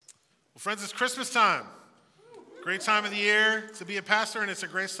Friends, it's Christmas time. Great time of the year to be a pastor, and it's a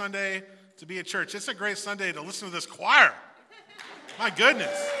great Sunday to be at church. It's a great Sunday to listen to this choir. My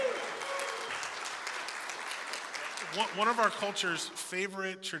goodness. One of our culture's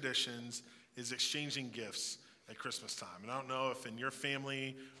favorite traditions is exchanging gifts at Christmas time. And I don't know if in your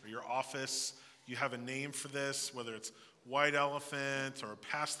family or your office you have a name for this, whether it's white elephant or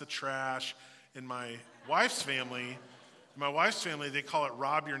pass the trash. In my wife's family, they call it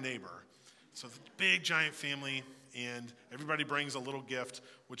rob your neighbor. So it's a big, giant family, and everybody brings a little gift,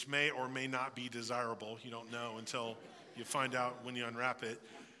 which may or may not be desirable. You don't know until you find out when you unwrap it.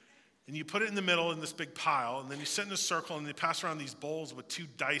 And you put it in the middle in this big pile, and then you sit in a circle, and they pass around these bowls with 2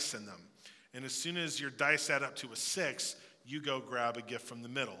 dice in them. And as soon as your dice add up to a 6, you go grab a gift from the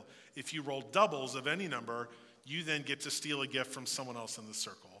middle. If you roll doubles of any number, you then get to steal a gift from someone else in the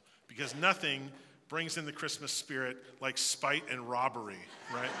circle, because nothing brings in the Christmas spirit like spite and robbery,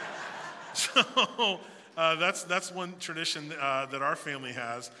 right? So that's one tradition that our family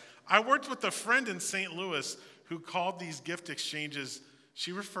has. I worked with a friend in St. Louis who called these gift exchanges,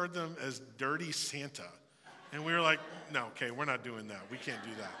 she referred them as dirty Santa. And we were like, no, okay, we're not doing that. We can't do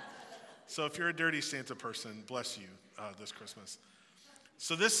that. So if you're a dirty Santa person, bless you this Christmas.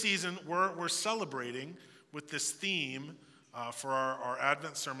 So this season, we're celebrating with this theme for our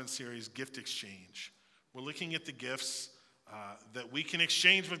Advent sermon series, Gift Exchange. We're looking at the gifts that we can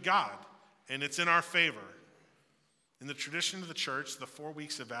exchange with God, and it's in our favor. In the tradition of the church, the 4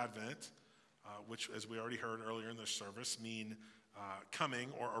 weeks of Advent, which, as we already heard earlier in the service, mean coming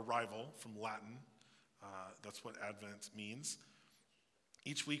or arrival from Latin. That's what Advent means.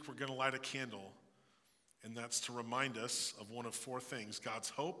 Each week we're going to light a candle, and that's to remind us of one of 4 things: God's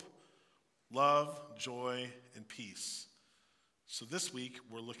hope, love, joy, and peace. So this week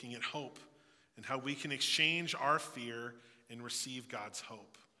we're looking at hope and how we can exchange our fear and receive God's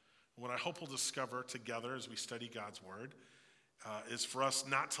hope. And what I hope we'll discover together as we study God's word is for us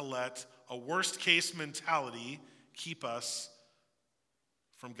not to let a worst case mentality keep us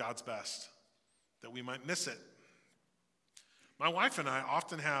from God's best, that we might miss it. My wife and I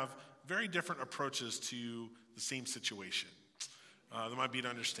often have very different approaches to the same situation. There might be an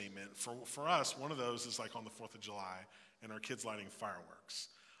understatement. For us, one of those is like on the 4th of July and our kids lighting fireworks.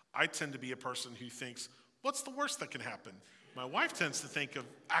 I tend to be a person who thinks, what's the worst that can happen? My wife tends to think of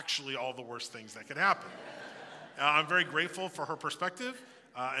actually all the worst things that can happen. I'm very grateful for her perspective,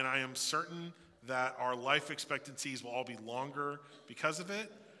 and I am certain that our life expectancies will all be longer because of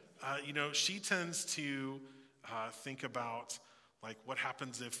it. She tends to think about, like, what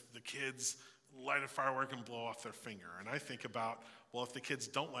happens if the kids light a firework and blow off their finger. And I think about, well, if the kids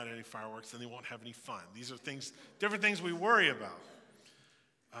don't light any fireworks, then they won't have any fun. These are different things we worry about.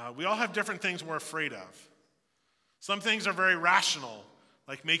 We all have different things we're afraid of. Some things are very rational,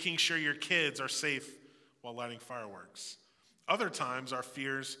 like making sure your kids are safe while lighting fireworks. Other times, our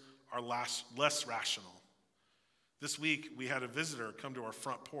fears are less rational. This week, we had a visitor come to our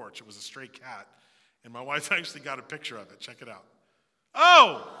front porch. It was a stray cat, and my wife actually got a picture of it. Check it out.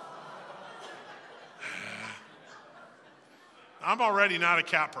 Oh! I'm already not a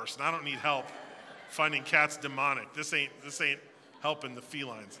cat person. I don't need help finding cats demonic. This ain't helping the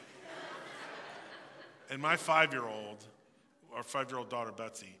felines. And my 5-year-old daughter,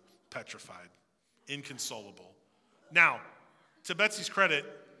 Betsy, petrified, inconsolable. Now, to Betsy's credit,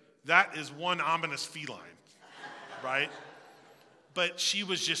 that is one ominous feline, right? But she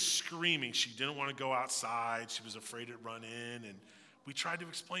was just screaming. She didn't want to go outside. She was afraid it'd run in. And we tried to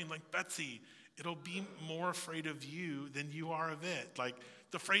explain, like, Betsy, it'll be more afraid of you than you are of it. Like,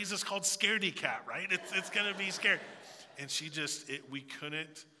 the phrase is called scaredy cat, right? It's going to be scared. And we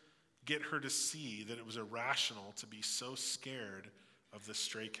couldn't get her to see that it was irrational to be so scared of the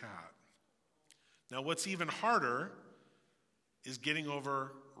stray cat. Now, what's even harder is getting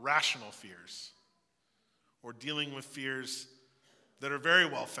over rational fears or dealing with fears that are very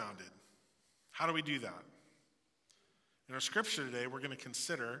well-founded. How do we do that? In our scripture today, we're going to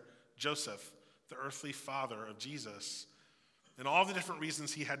consider Joseph, the earthly father of Jesus, and all the different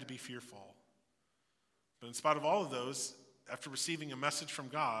reasons he had to be fearful. But in spite of all of those, after receiving a message from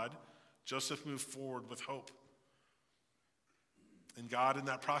God, Joseph moved forward with hope. And God, in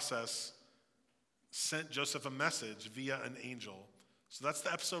that process, sent Joseph a message via an angel. So that's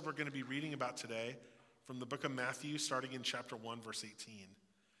the episode we're going to be reading about today from the book of Matthew, starting in chapter 1, verse 18.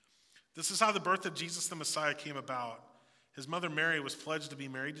 This is how the birth of Jesus the Messiah came about. His mother Mary was pledged to be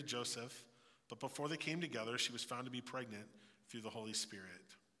married to Joseph, but before they came together, she was found to be pregnant through the Holy Spirit.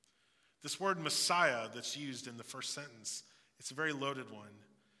 This word Messiah that's used in the first sentence, it's a very loaded one.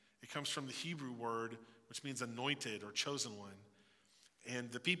 It comes from the Hebrew word, which means anointed or chosen one.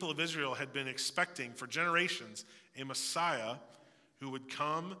 And the people of Israel had been expecting for generations a Messiah who would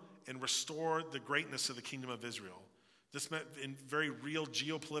come and restore the greatness of the kingdom of Israel. This meant in very real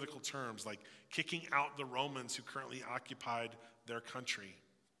geopolitical terms, like kicking out the Romans who currently occupied their country.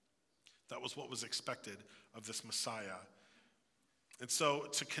 That was what was expected of this Messiah. And so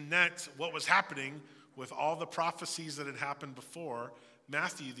to connect what was happening with all the prophecies that had happened before,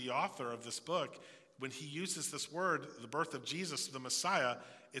 Matthew, the author of this book, when he uses this word, the birth of Jesus, the Messiah,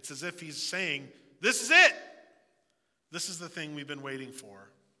 it's as if he's saying, this is it. This is the thing we've been waiting for.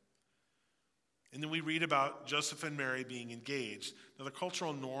 And then we read about Joseph and Mary being engaged. Now, the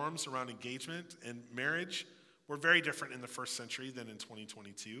cultural norms around engagement and marriage were very different in the first century than in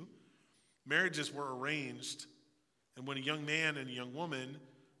 2022. Marriages were arranged, and when a young man and a young woman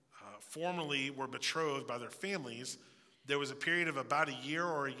formally were betrothed by their families, there was a period of about a year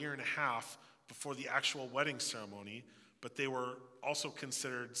or a year and a half before the actual wedding ceremony, but they were also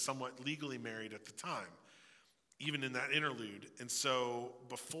considered somewhat legally married at the time, even in that interlude. And so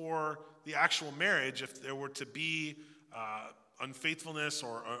before the actual marriage, if there were to be unfaithfulness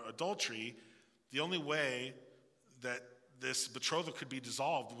or adultery, the only way that this betrothal could be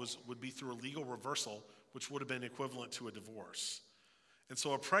dissolved would be through a legal reversal, which would have been equivalent to a divorce. And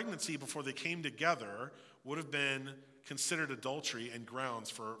so a pregnancy before they came together would have been considered adultery and grounds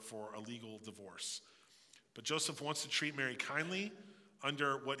for a legal divorce. But Joseph wants to treat Mary kindly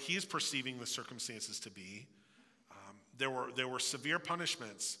under what he's perceiving the circumstances to be. There were severe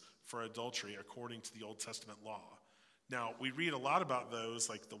punishments for adultery according to the Old Testament law. Now, we read a lot about those,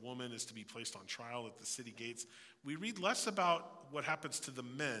 like the woman is to be placed on trial at the city gates. We read less about what happens to the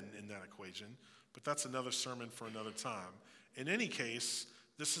men in that equation, but that's another sermon for another time. In any case,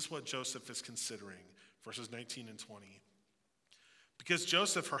 this is what Joseph is considering, verses 19 and 20. Because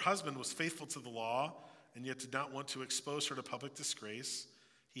Joseph, her husband, was faithful to the law and yet did not want to expose her to public disgrace,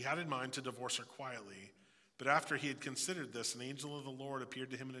 he had in mind to divorce her quietly. But after he had considered this, an angel of the Lord appeared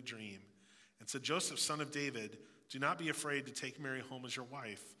to him in a dream and said, Joseph, son of David, do not be afraid to take Mary home as your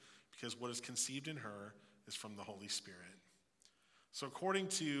wife, because what is conceived in her is from the Holy Spirit. So according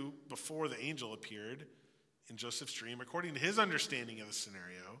to before the angel appeared in Joseph's dream, according to his understanding of the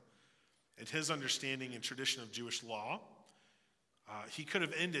scenario and his understanding and tradition of Jewish law, he could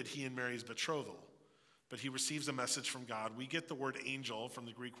have ended he and Mary's betrothal, but he receives a message from God. We get the word angel from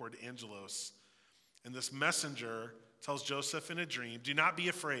the Greek word angelos, and this messenger tells Joseph in a dream, do not be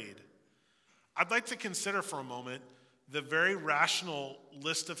afraid. I'd like to consider for a moment the very rational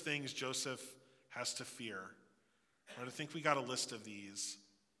list of things Joseph has to fear. Right, I think we got a list of these.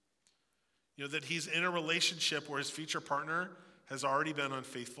 You know, that he's in a relationship where his future partner has already been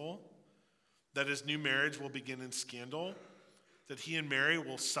unfaithful, that his new marriage will begin in scandal, that he and Mary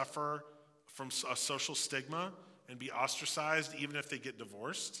will suffer from a social stigma and be ostracized even if they get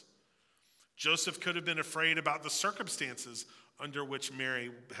divorced. Joseph could have been afraid about the circumstances under which Mary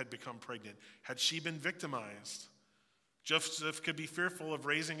had become pregnant. Had she been victimized? Joseph could be fearful of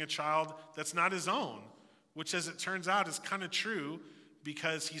raising a child that's not his own, which, as it turns out, is kind of true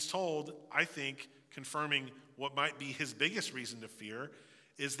because he's told, I think, confirming what might be his biggest reason to fear,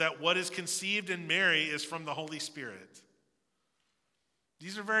 is that what is conceived in Mary is from the Holy Spirit.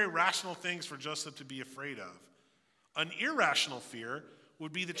 These are very rational things for Joseph to be afraid of. An irrational fear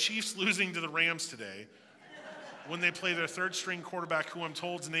would be the Chiefs losing to the Rams today when they play their third-string quarterback, who I'm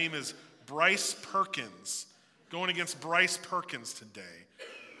told's name is Bryce Perkins, going against Bryce Perkins today.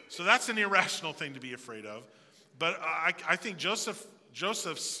 So that's an irrational thing to be afraid of. But I think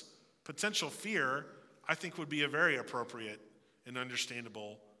Joseph's potential fear, I think, would be a very appropriate and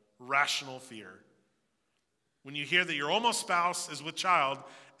understandable, rational fear. When you hear that your almost spouse is with child,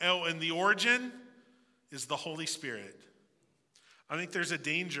 and the origin is the Holy Spirit. I think there's a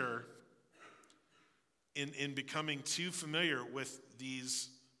danger in becoming too familiar with these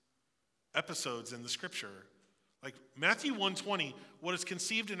episodes in the scripture. Like Matthew 1:20, what is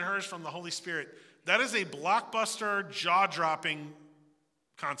conceived in her is from the Holy Spirit. That is a blockbuster, jaw-dropping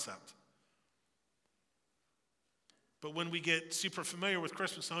concept. But when we get super familiar with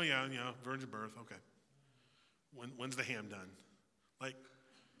Christmas, oh yeah, virgin birth, okay. When's the ham done? Like,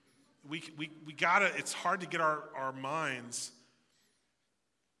 we gotta, it's hard to get our minds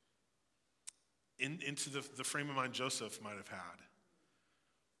into the frame of mind Joseph might have had.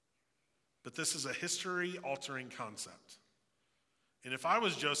 But this is a history-altering concept. And if I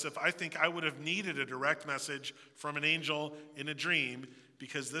was Joseph, I think I would have needed a direct message from an angel in a dream,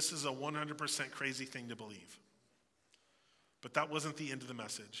 because this is a 100% crazy thing to believe. But that wasn't the end of the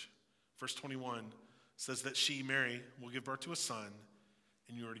message. Verse 21 says that she, Mary, will give birth to a son,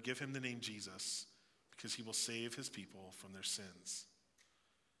 and you are to give him the name Jesus, because he will save his people from their sins.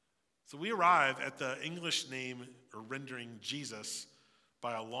 So we arrive at the English name or rendering Jesus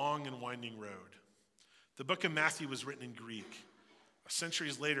by a long and winding road. The book of Matthew was written in Greek.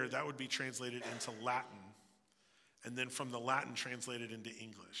 Centuries later, that would be translated into Latin, and then from the Latin translated into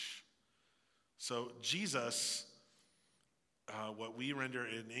English. So Jesus, what we render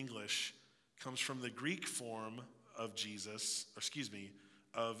in English, comes from the Greek form of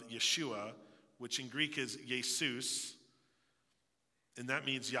of Yeshua, which in Greek is Jesus, and that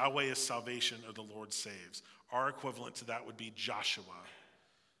means Yahweh is salvation, or the Lord saves. Our equivalent to that would be Joshua.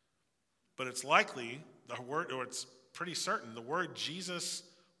 But it's likely, it's pretty certain, the word Jesus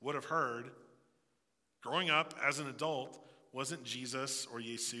would have heard growing up as an adult wasn't Jesus or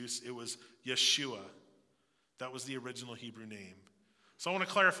Jesus, it was Yeshua. That was the original Hebrew name. So I want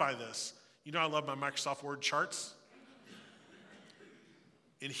to clarify this. You know I love my Microsoft Word charts.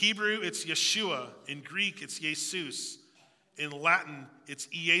 In Hebrew, it's Yeshua. In Greek, it's Jesus. In Latin, it's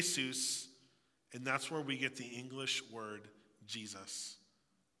Iesus. And that's where we get the English word Jesus.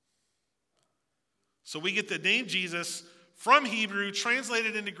 So we get the name Jesus from Hebrew,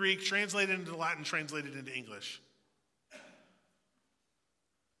 translated into Greek, translated into Latin, translated into English.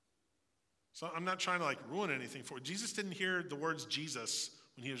 So I'm not trying to ruin anything for it. Jesus didn't hear the words Jesus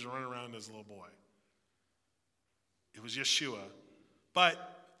when he was running around as a little boy. It was Yeshua. But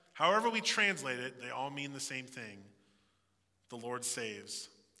however we translate it, they all mean the same thing. The Lord saves.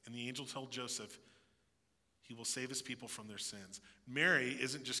 And the angel told Joseph, he will save his people from their sins. Mary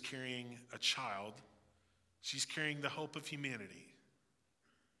isn't just carrying a child. She's carrying the hope of humanity.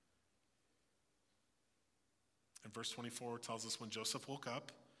 And verse 24 tells us when Joseph woke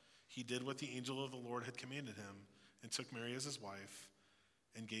up, he did what the angel of the Lord had commanded him and took Mary as his wife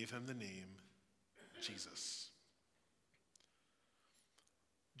and gave him the name Jesus.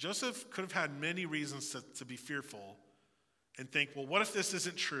 Joseph could have had many reasons to be fearful and think, well, what if this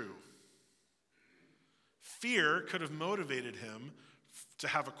isn't true? Fear could have motivated him to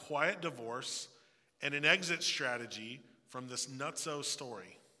have a quiet divorce and an exit strategy from this nutso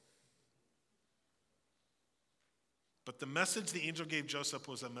story. But the message the angel gave Joseph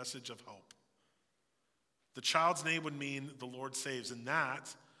was a message of hope. The child's name would mean the Lord saves, and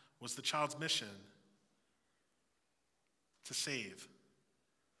that was the child's mission, to save.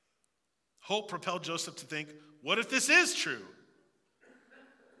 Hope propelled Joseph to think, what if this is true?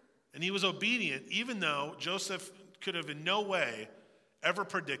 And he was obedient, even though Joseph could have in no way ever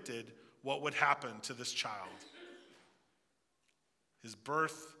predicted what would happen to this child. His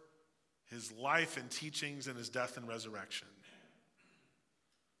birth, his life and teachings, and his death and resurrection.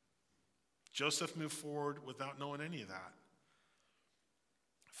 Joseph moved forward without knowing any of that.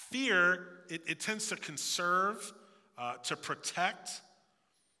 Fear, it tends to conserve, to protect,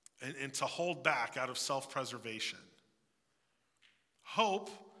 and to hold back out of self-preservation. Hope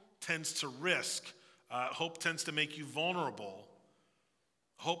tends to risk. Hope tends to make you vulnerable.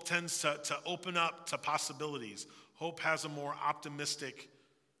 Hope tends to open up to possibilities. Hope has a more optimistic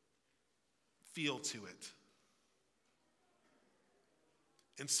feel to it.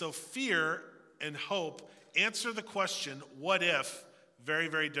 And so fear and hope answer the question, what if, very,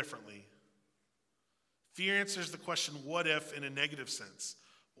 very differently. Fear answers the question, what if, in a negative sense.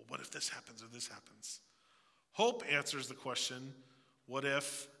 Well, what if this happens or this happens? Hope answers the question, what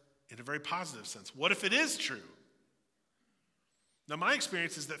if, in a very positive sense. What if it is true? Now, my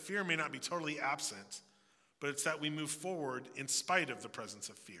experience is that fear may not be totally absent, but it's that we move forward in spite of the presence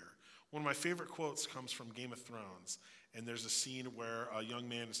of fear. One of my favorite quotes comes from Game of Thrones, and there's a scene where a young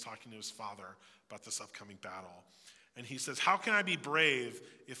man is talking to his father about this upcoming battle. And he says, how can I be brave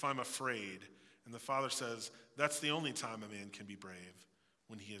if I'm afraid? And the father says, that's the only time a man can be brave,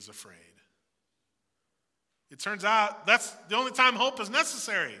 when he is afraid. It turns out that's the only time hope is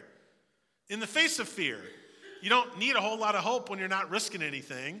necessary, in the face of fear. You don't need a whole lot of hope when you're not risking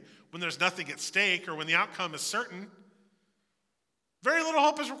anything, when there's nothing at stake, or when the outcome is certain. Very little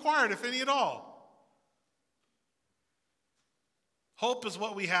hope is required, if any at all. Hope is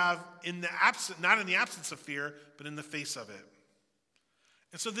what we have in the not in the absence of fear, but in the face of it.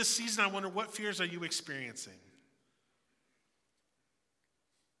 And so this season, I wonder, what fears are you experiencing?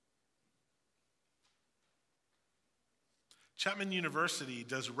 Chapman University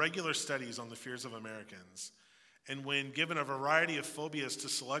does regular studies on the fears of Americans. And when given a variety of phobias to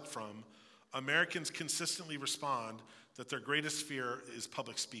select from, Americans consistently respond that their greatest fear is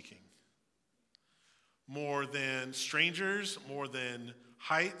public speaking. More than strangers, more than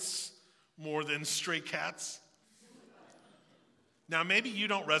heights, more than stray cats. Now, maybe you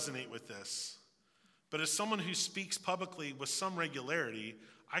don't resonate with this, but as someone who speaks publicly with some regularity,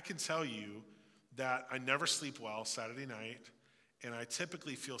 I can tell you that I never sleep well Saturday night, and I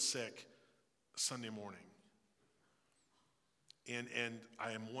typically feel sick Sunday morning. And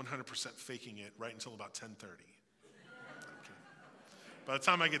I am 100% faking it right until about 10:30. Okay. By the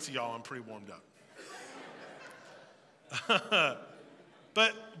time I get to y'all, I'm pretty warmed up.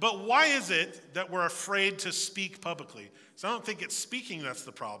 But why is it that we're afraid to speak publicly? So I don't think it's speaking that's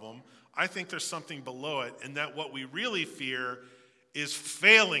the problem. I think there's something below it, and that what we really fear is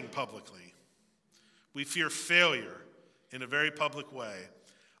failing publicly. We fear failure in a very public way.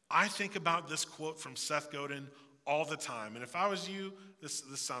 I think about this quote from Seth Godin all the time. And if I was you, this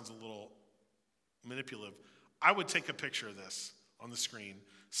sounds a little manipulative. I would take a picture of this on the screen.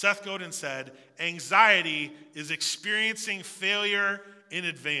 Seth Godin said, "Anxiety is experiencing failure in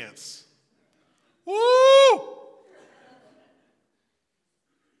advance." Woo!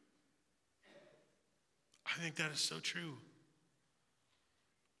 I think that is so true.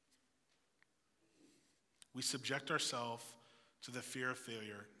 We subject ourselves to the fear of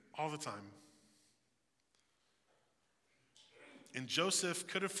failure all the time. And Joseph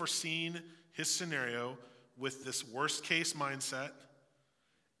could have foreseen his scenario with this worst case mindset,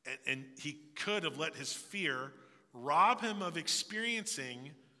 and he could have let his fear rob him of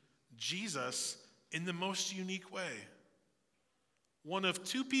experiencing Jesus in the most unique way. One of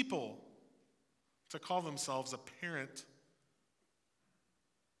two people to call themselves a parent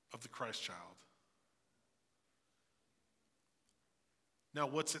of the Christ child. Now,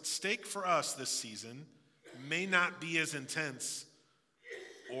 what's at stake for us this season may not be as intense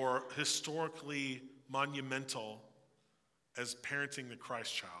or historically monumental as parenting the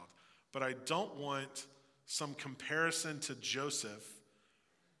Christ child, but I don't want some comparison to Joseph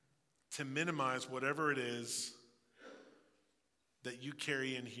to minimize whatever it is that you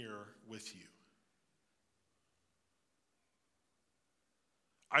carry in here with you.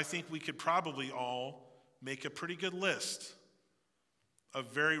 I think we could probably all make a pretty good list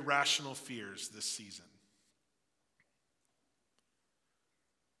of very rational fears this season.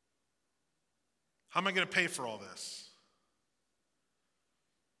 How am I going to pay for all this?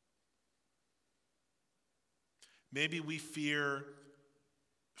 Maybe we fear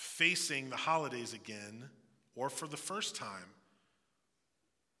facing the holidays again, or for the first time,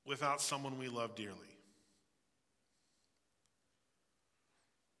 without someone we love dearly.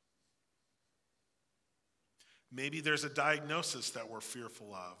 Maybe there's a diagnosis that we're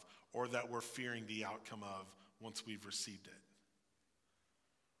fearful of, or that we're fearing the outcome of once we've received it.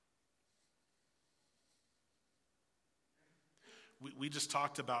 We just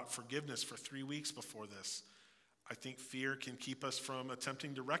talked about forgiveness for 3 weeks before this. I think fear can keep us from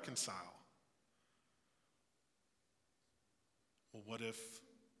attempting to reconcile. Well, what if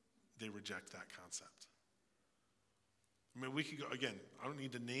they reject that concept? I mean, we could go, again, I don't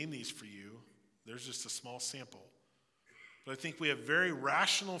need to name these for you. There's just a small sample. But I think we have very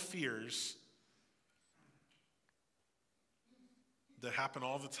rational fears that happen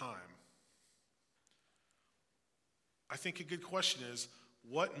all the time. I think a good question is,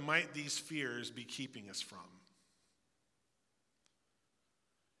 what might these fears be keeping us from?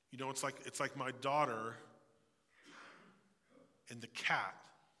 You know, it's like my daughter and the cat.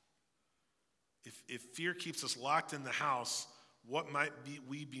 If fear keeps us locked in the house, what might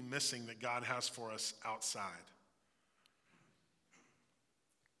we be missing that God has for us outside?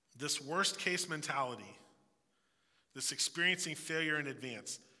 This worst case mentality, this experiencing failure in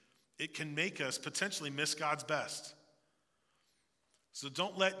advance, it can make us potentially miss God's best. So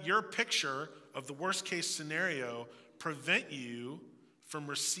don't let your picture of the worst case scenario prevent you from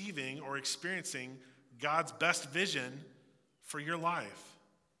receiving or experiencing God's best vision for your life.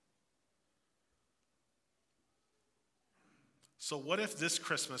 So what if this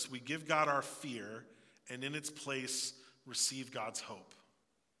Christmas we give God our fear and in its place receive God's hope?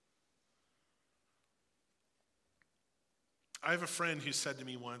 I have a friend who said to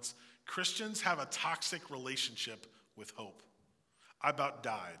me once, Christians have a toxic relationship with hope. I about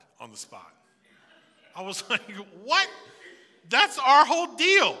died on the spot. I was like, what? That's our whole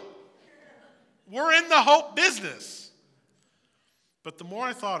deal. We're in the hope business. But the more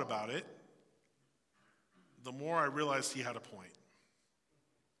I thought about it, the more I realized he had a point.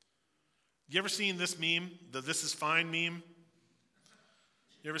 You ever seen this meme, the "this is fine" meme?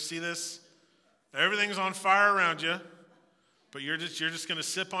 You ever see this? Everything's on fire around you, but you're just going to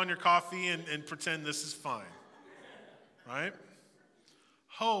sip on your coffee and pretend this is fine, right?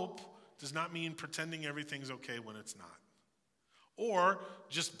 Hope does not mean pretending everything's okay when it's not, or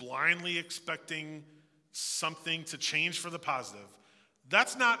just blindly expecting something to change for the positive.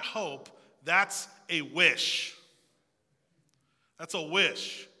 That's not hope. That's a wish. That's a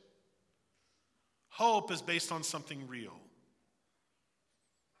wish. Hope is based on something real.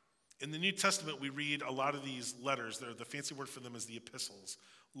 In the New Testament, we read a lot of these letters. The fancy word for them is the epistles,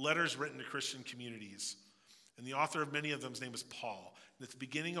 letters written to Christian communities. And the author of many of them, his name is Paul. And at the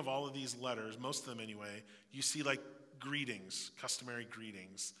beginning of all of these letters, most of them anyway, you see like greetings, customary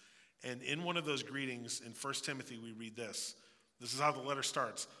greetings. And in one of those greetings, in 1 Timothy, we read this. This is how the letter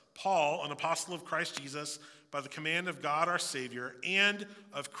starts. Paul, an apostle of Christ Jesus, by the command of God our Savior, and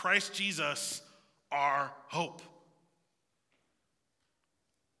of Christ Jesus, our hope.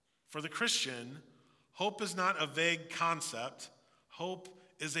 For the Christian, hope is not a vague concept. Hope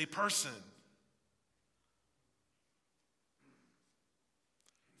is a person.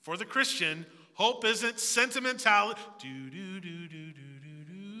 For the Christian, hope isn't sentimentality.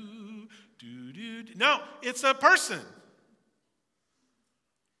 No, it's a person.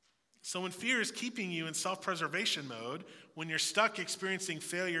 So when fear is keeping you in self-preservation mode, when you're stuck experiencing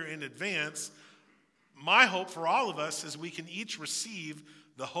failure in advance, my hope for all of us is we can each receive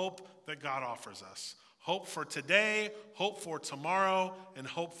the hope that God offers us. Hope for today, hope for tomorrow, and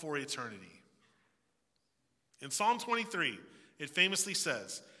hope for eternity. In Psalm 23, it famously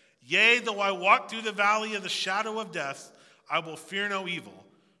says, "Yea, though I walk through the valley of the shadow of death, I will fear no evil,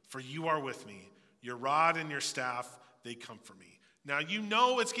 for you are with me. Your rod and your staff, they comfort me." Now, you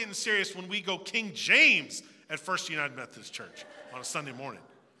know it's getting serious when we go King James at First United Methodist Church on a Sunday morning.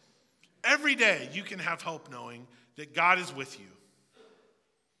 Every day you can have hope knowing that God is with you.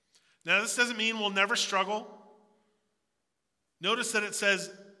 Now, this doesn't mean we'll never struggle. Notice that it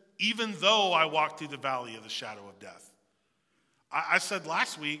says, even though I walk through the valley of the shadow of death. I said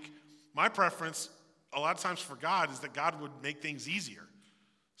last week, my preference a lot of times for God is that God would make things easier.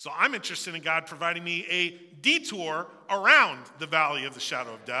 So I'm interested in God providing me a detour around the valley of the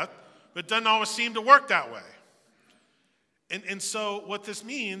shadow of death, but it doesn't always seem to work that way. And so what this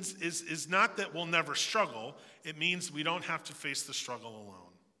means is not that we'll never struggle. It means we don't have to face the struggle alone.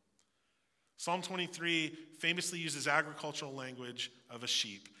 Psalm 23 famously uses agricultural language of a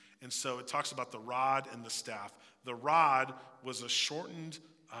sheep. And so it talks about the rod and the staff. The rod was a shortened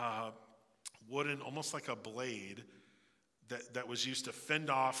wooden, almost like a blade, that was used to fend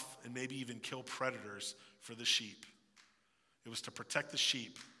off and maybe even kill predators for the sheep. It was to protect the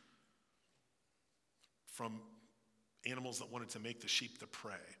sheep from animals that wanted to make the sheep the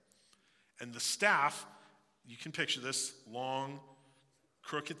prey. And the staff, you can picture this, long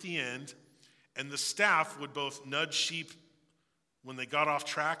crook at the end, and the staff would both nudge sheep when they got off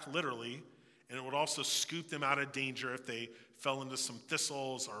track, literally, and it would also scoop them out of danger if they fell into some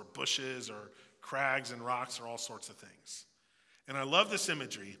thistles or bushes or crags and rocks or all sorts of things. And I love this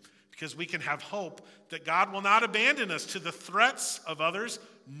imagery because we can have hope that God will not abandon us to the threats of others,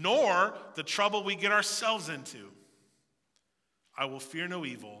 nor the trouble we get ourselves into. I will fear no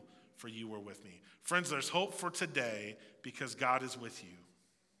evil, for you are with me. Friends, there's hope for today because God is with you.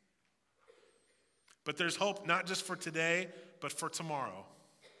 But there's hope not just for today, but for tomorrow.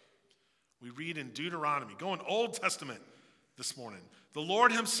 We read in Deuteronomy, go in Old Testament this morning. The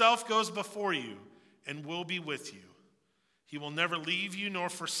Lord himself goes before you and will be with you. He will never leave you nor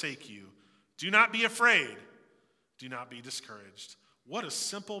forsake you. Do not be afraid. Do not be discouraged. What a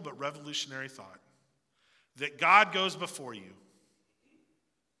simple but revolutionary thought. That God goes before you.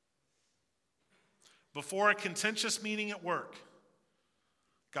 Before a contentious meeting at work,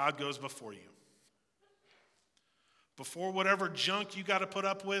 God goes before you. Before whatever junk you got to put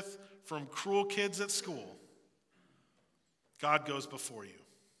up with from cruel kids at school, God goes before you.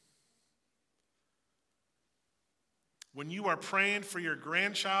 When you are praying for your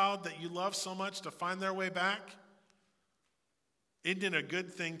grandchild that you love so much to find their way back, isn't it a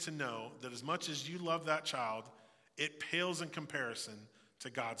good thing to know that as much as you love that child, it pales in comparison to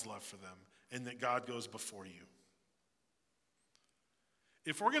God's love for them and that God goes before you?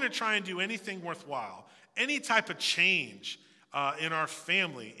 If we're going to try and do anything worthwhile, any type of change in our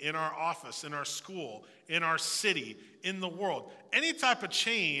family, in our office, in our school, in our city, in the world, any type of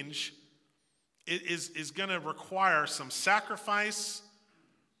change is going to require some sacrifice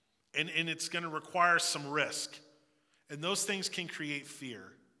and it's going to require some risk. And those things can create fear.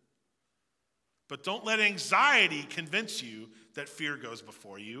 But don't let anxiety convince you that fear goes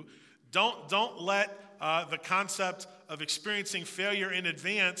before you. Don't let the concept of experiencing failure in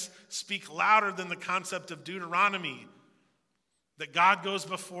advance speak louder than the concept of Deuteronomy, that God goes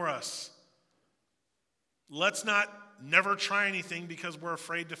before us. Let's not never try anything because we're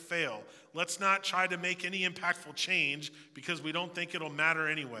afraid to fail. Let's not try to make any impactful change because we don't think it'll matter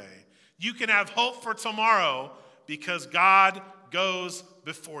anyway. You can have hope for tomorrow because God goes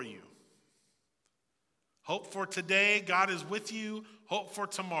before you. Hope for today, God is with you. Hope for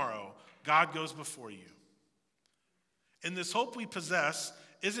tomorrow, God goes before you. And this hope we possess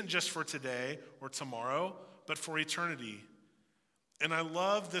isn't just for today or tomorrow, but for eternity. And I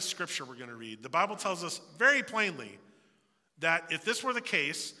love this scripture we're going to read. The Bible tells us very plainly that if this were the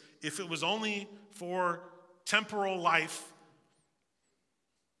case, if it was only for temporal life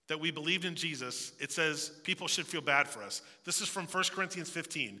that we believed in Jesus, it says people should feel bad for us. This is from 1 Corinthians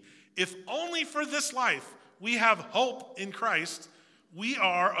 15. If only for this life we have hope in Christ, we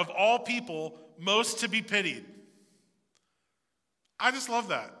are of all people most to be pitied. I just love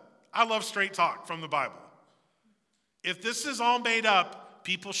that. I love straight talk from the Bible. If this is all made up,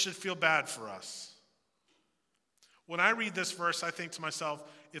 people should feel bad for us. When I read this verse, I think to myself,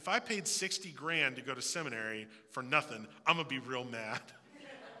 if I paid 60 grand to go to seminary for nothing, I'm going to be real mad.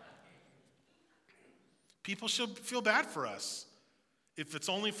 People should feel bad for us. If it's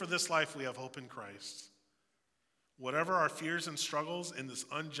only for this life, we have hope in Christ. Whatever our fears and struggles in this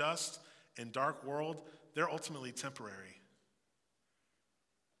unjust and dark world, they're ultimately temporary.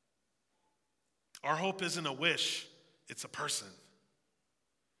 Our hope isn't a wish, it's a person.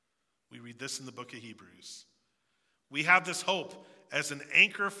 We read this in the book of Hebrews. We have this hope as an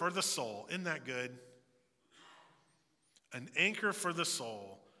anchor for the soul. Isn't that good? An anchor for the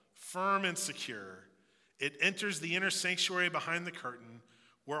soul, firm and secure. It enters the inner sanctuary behind the curtain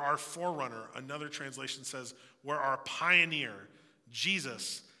where our forerunner, another translation says, where our pioneer,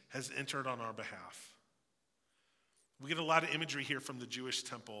 Jesus, has entered on our behalf. We get a lot of imagery here from the Jewish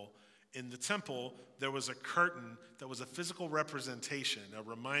temple. In the temple, there was a curtain that was a physical representation, a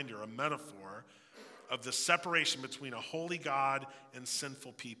reminder, a metaphor of the separation between a holy God and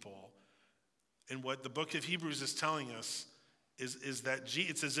sinful people. And what the book of Hebrews is telling us is that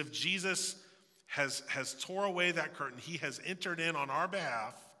it's as if Jesus has tore away that curtain. He has entered in on our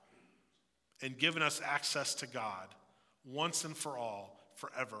behalf and given us access to God once and for all,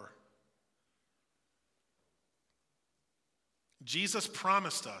 forever. Jesus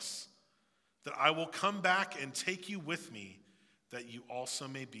promised us that I will come back and take you with me, that you also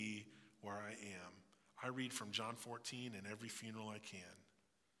may be where I am. I read from John 14 in every funeral I can.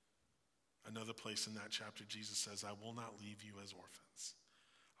 Another place in that chapter, Jesus says, I will not leave you as orphans.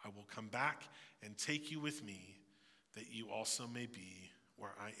 I will come back and take you with me, that you also may be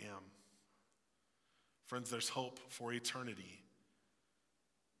where I am. Friends, there's hope for eternity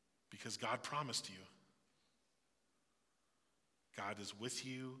because God promised you. God is with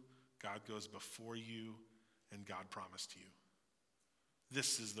you, God goes before you, and God promised you.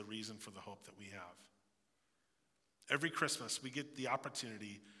 This is the reason for the hope that we have. Every Christmas, we get the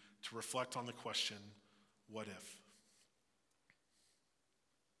opportunity to reflect on the question, what if?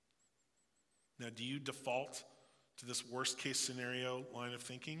 Now, do you default to this worst case scenario line of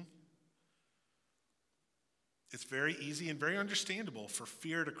thinking? It's very easy and very understandable for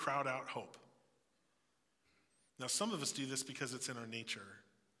fear to crowd out hope. Now, some of us do this because it's in our nature.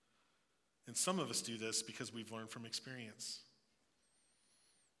 And some of us do this because we've learned from experience.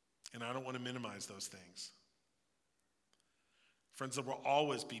 And I don't want to minimize those things. Friends, there will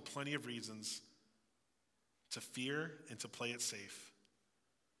always be plenty of reasons to fear and to play it safe.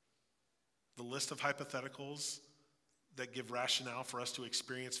 The list of hypotheticals that give rationale for us to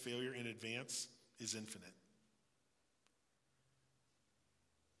experience failure in advance is infinite.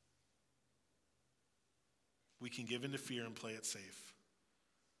 We can give in to fear and play it safe.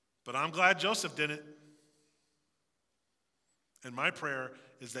 But I'm glad Joseph didn't. And my prayer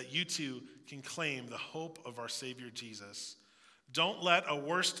is that you too can claim the hope of our Savior Jesus. Don't let a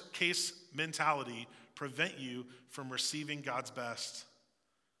worst case mentality prevent you from receiving God's best.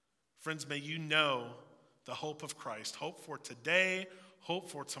 Friends, may you know the hope of Christ. Hope for today,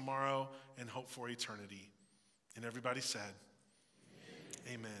 hope for tomorrow, and hope for eternity. And everybody said,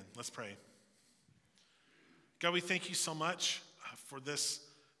 Amen. Let's pray. God, we thank you so much for this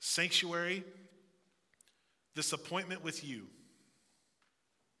sanctuary, this appointment with you.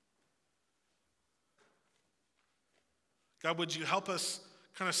 God, would you help us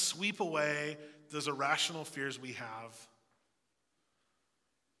kind of sweep away those irrational fears we have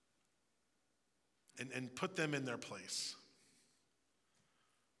and put them in their place.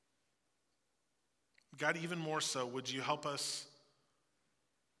 God, even more so, would you help us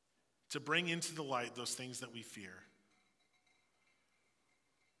to bring into the light those things that we fear?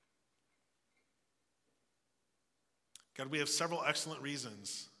 God, we have several excellent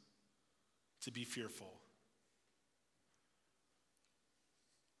reasons to be fearful.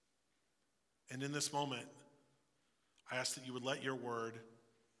 And in this moment, I ask that you would let your word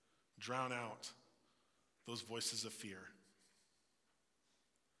drown out those voices of fear.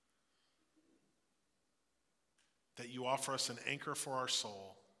 That you offer us an anchor for our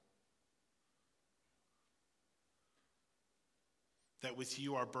soul. that with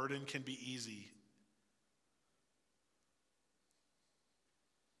you our burden can be easy.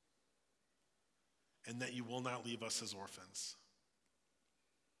 And that you will not leave us as orphans.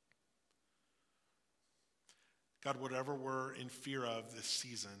 God, whatever we're in fear of this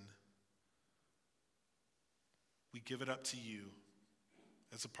season, we give it up to you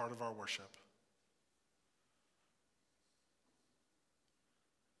as a part of our worship.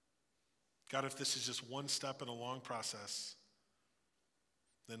 God, if this is just one step in a long process,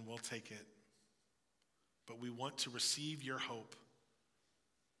 then we'll take it. But we want to receive your hope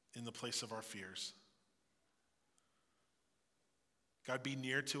in the place of our fears. God, be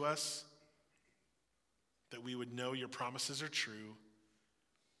near to us, that we would know your promises are true,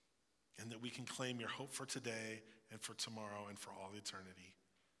 and that we can claim your hope for today and for tomorrow and for all eternity.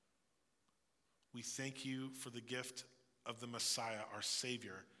 We thank you for the gift of the Messiah, our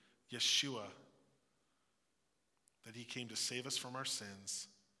Savior, Yeshua, that he came to save us from our sins.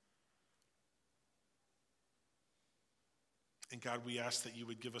 And God, we ask that you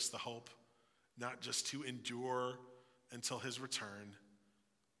would give us the hope not just to endure until his return,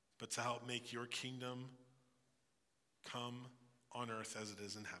 but to help make your kingdom come on earth as it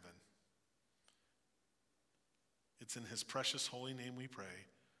is in heaven. It's in his precious holy name we pray,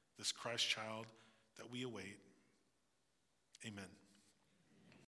 this Christ child that we await. Amen.